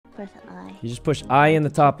press I. You just push I in the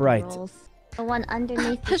top right. The one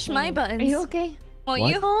underneath. Push my buttons. Are you okay? Oh,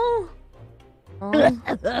 What? you? Oh.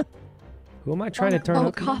 Who am I trying to turn Oh,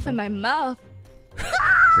 up? cough in my mouth.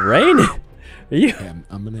 Rain? Are you? Okay,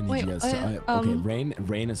 I'm gonna need you guys to. Okay,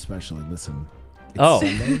 Rain especially. Listen.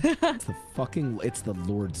 It's Sunday. It's the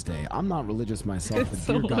Lord's Day. I'm not religious myself, but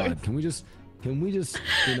dear God, can we just,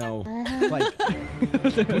 you know, like,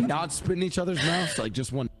 can we not spit in each other's mouths? Like,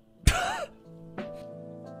 just one.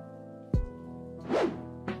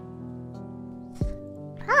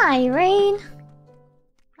 Hi, Rain.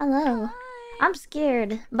 Hello. Hi. I'm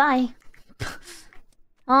scared. Bye.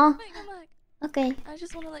 Huh? Okay. I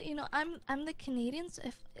just want to let you know I'm the Canadian. So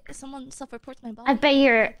if someone self-reports my body, I bet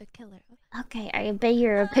you're the killer. Okay, I bet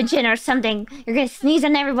you're a pigeon or something. You're gonna sneeze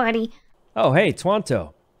on everybody. Oh, hey,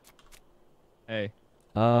 Tuonto. Hey.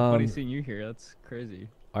 Funny seeing you here. That's crazy.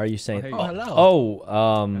 Are you saying? Hey. Oh,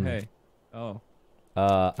 hello. Hey. Oh.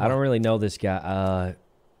 I don't really know this guy.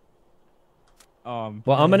 Well,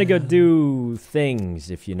 I'm gonna go do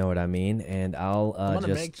things, if you know what I mean, and I'll I want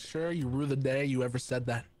to just make sure you rue the day you ever said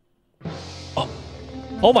that.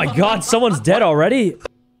 Oh my God! Someone's dead already.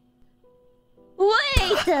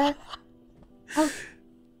 Wait.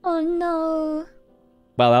 Oh no.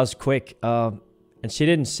 Wow, that was quick. And she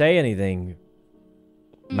didn't say anything.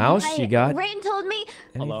 Mouse, you got? Rain told me.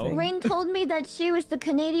 Hello. Rain told me that she was the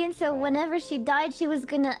Canadian, so whenever she died, she was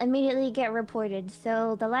gonna immediately get reported.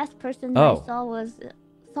 So the last person I saw was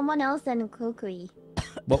someone else and Coqui.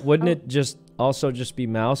 But wouldn't it just also just be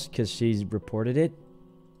Mouse because she's reported it?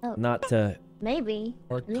 Oh. Not to maybe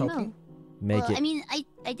or Coqui. Make it. I mean,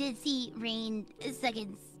 I did see Rain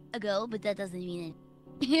seconds ago, but that doesn't mean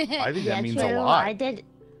it. I think that means a lot. I did.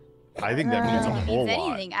 I think that means a whole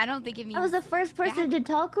lot. Anything. I don't think it means. I was the first person to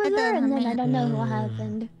talk with her, and then I don't know what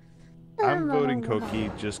happened. I'm voting Coqui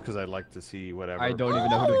just because I'd like to see whatever. I don't even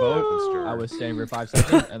know who to vote. I was staying for 5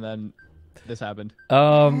 seconds, and then this happened. Too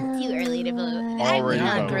early to vote. Already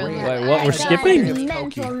I'm not voted. Wait, what? We're skipping?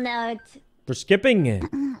 Mental note. We're skipping it.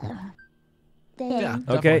 Yeah.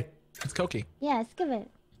 Okay. It's Coqui. Yeah, skip it.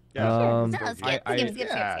 Yeah. Skip.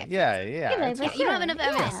 Yeah. You don't have enough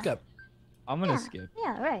evidence. Skip. I'm gonna skip.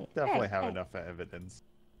 Yeah, right. Definitely have enough evidence.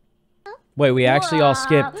 Wait, we actually all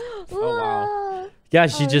skipped. Oh wow. Yeah,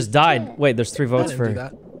 she just died. Wait, there's 3 votes for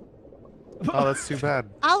her. Oh, that's too bad.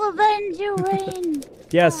 I'll avenge you, Rain.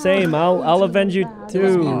 Yeah, same. I'll avenge you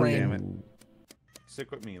too. Oh, damn it. Stick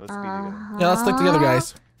with me. Let's be together. Yeah, let's stick together,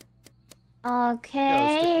 guys.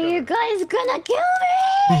 Okay, you guys gonna kill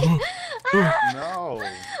me? No.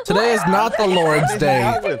 Today is not the Lord's Day.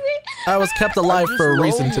 I was kept alive for a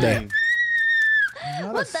reason today. I'm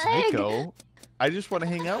not What a the heck? psycho. I just want to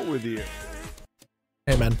hang out with you.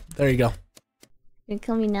 Hey, man. There you go. You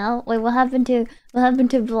kill me now? Wait, what happened to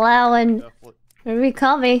Blau and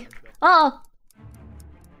Riikami? Oh.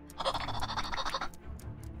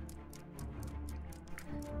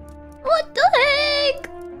 What the heck?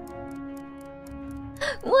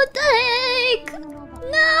 What the heck?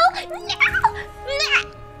 No!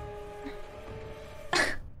 No!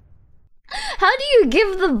 How do you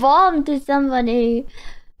give the bomb to somebody?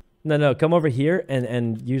 No, come over here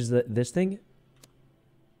and use this thing.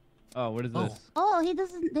 Oh, what is this? Oh, he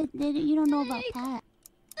doesn't. You don't know about that.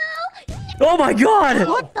 Oh my God!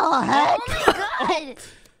 What the heck? Oh my God!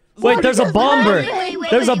 Wait, there's a bomber. Wait,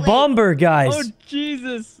 There's a bomber, guys. Oh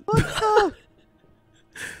Jesus! What the?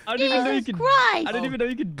 I didn't even know you could. Christ. I didn't even know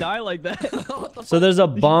you could die like that. So there's a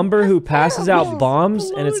bomber who passes out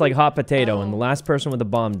bombs, and it's like hot potato, and the last person with the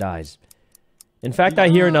bomb dies. In fact, I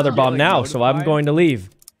hear another bomb now, so I'm going to leave.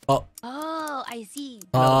 Oh, I see.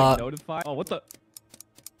 Notify. Oh, what the?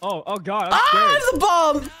 Oh God! I'm scared. Ah, it's a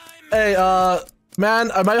bomb. Hey,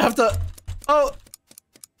 man, I might have to. Oh.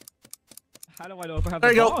 How do I know if I have There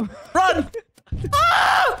the you bomb? go. Run!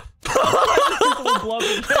 Ah! Someone blow up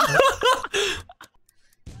again.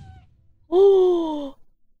 Oh.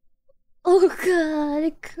 Oh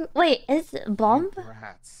God. Wait, is it a bomb?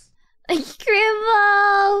 Rats.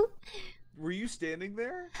 Krimbo! Were you standing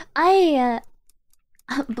there?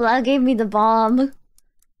 Blau gave me the bomb.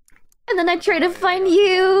 And then I tried to find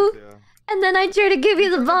you. Yeah. And then I tried to give you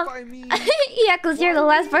the bomb. Yeah, because you're the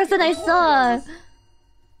last person I saw.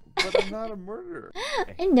 But I'm not a murderer.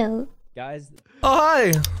 I know. Guys. Oh,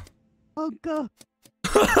 hi. Oh God.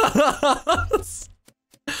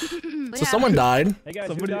 So someone died. Hey guys,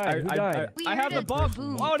 Somebody, who died? I have the bomb.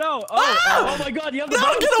 Boom. Oh no! Oh my God! You have the No,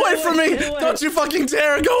 bomb. get away from me! Don't you fucking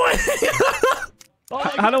dare go away!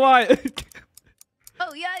 How do I?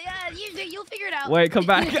 Oh yeah. You'll figure it out. Wait, come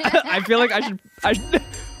back. I feel like I should.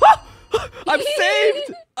 I'm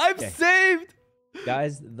saved. I'm saved.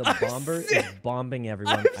 Guys, the bomber is bombing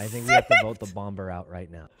everyone. I think we have to vote the bomber out right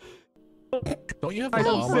now. Don't you have a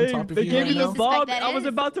bomb on top of They you gave right me the now? bomb. I was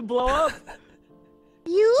about to blow up.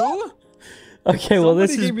 You? Okay, well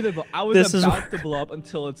this Somebody is gave me the I this was is about to blow up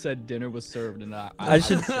until it said dinner was served, and I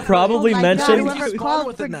should probably mention.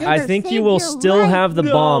 I think you will still have the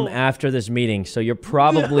bomb after this meeting, so you're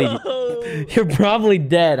probably you're probably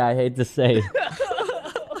dead. I hate to say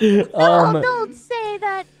it. Don't say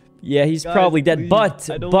that. Yeah, he's Guys, probably dead. please,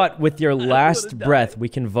 But with your last breath, we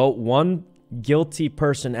can vote one guilty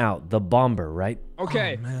person out, the bomber, right?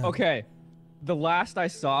 Okay, okay. The last I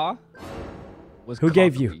saw was Who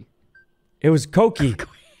gave Coqui. you? It was Coqui.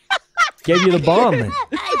 Gave you the bomb.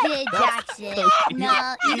 I did, Jackson.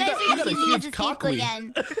 No, you guys are got a using huge as a cock sequel lead.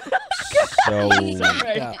 again. So,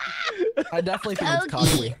 Yeah. I definitely think it's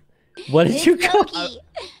Coqui. what did you call? Coqui.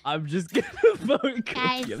 I'm just gonna vote Coqui.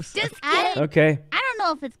 Guys, I'm sorry. Okay. I don't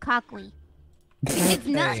know if it's cockly. It's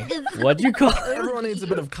not. What'd you call? Everyone needs a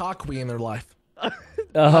bit of Coqui in their life. I'm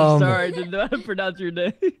sorry, I didn't know how to pronounce your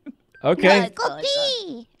name. Okay.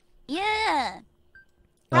 Coqui. Yeah.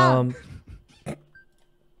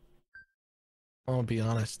 I'll be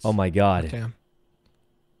honest. Oh my God. Okay.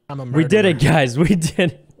 I'm a We did it, murderer. guys. We did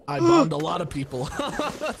it. I bombed a lot of people.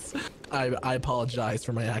 I apologize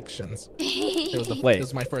for my actions. It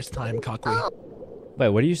was my first time, Coqui. Wait,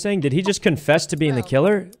 what are you saying? Did he just confess to being the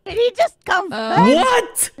killer? Did he just come?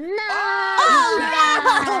 What? No. Oh no!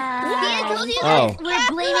 See, I told you guys we're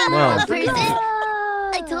blaming No. the person.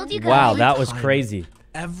 I told you guys. Wow, that was crazy.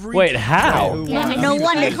 Every Wait, how? Yeah, no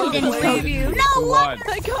wonder she didn't protest. No wonder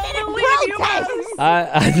I can't she didn't believe you. protest.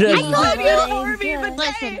 I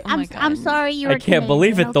Listen, Oh my I'm God. sorry you were can't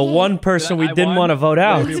believe it. The Canadian, one person we didn't want to vote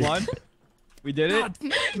out. We won. We did it.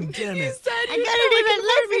 damn it. I didn't even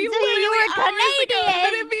listen to you. You were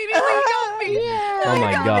Canadian. Oh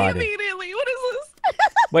my God. Immediately. What is this?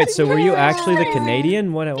 Wait, so were you actually the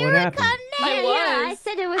Canadian? What happened? I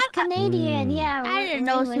said it was Canadian. Yeah. I didn't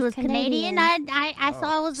know she was Canadian. I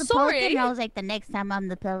saw it was the Sorry. post, and I was like, the next time I'm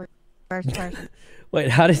the first person. Wait,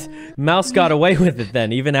 how does Mouse got away with it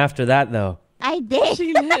then? Even after that, though. I did.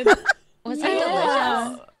 She did. Was that Yeah.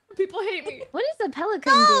 delicious? People hate me. What does the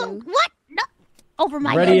pelican No, do? what? No. Over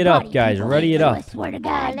my Ready dead it up, body, guys. people. Ready it up. I swear to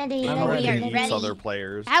God. I'm We ready. are Eats ready. other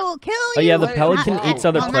players. I will kill you. Oh yeah, the Wait, pelican I- eats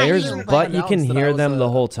other well, not players, you, but you can Announced that I hear was them a the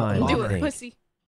whole time. bomber. I think. Pussy.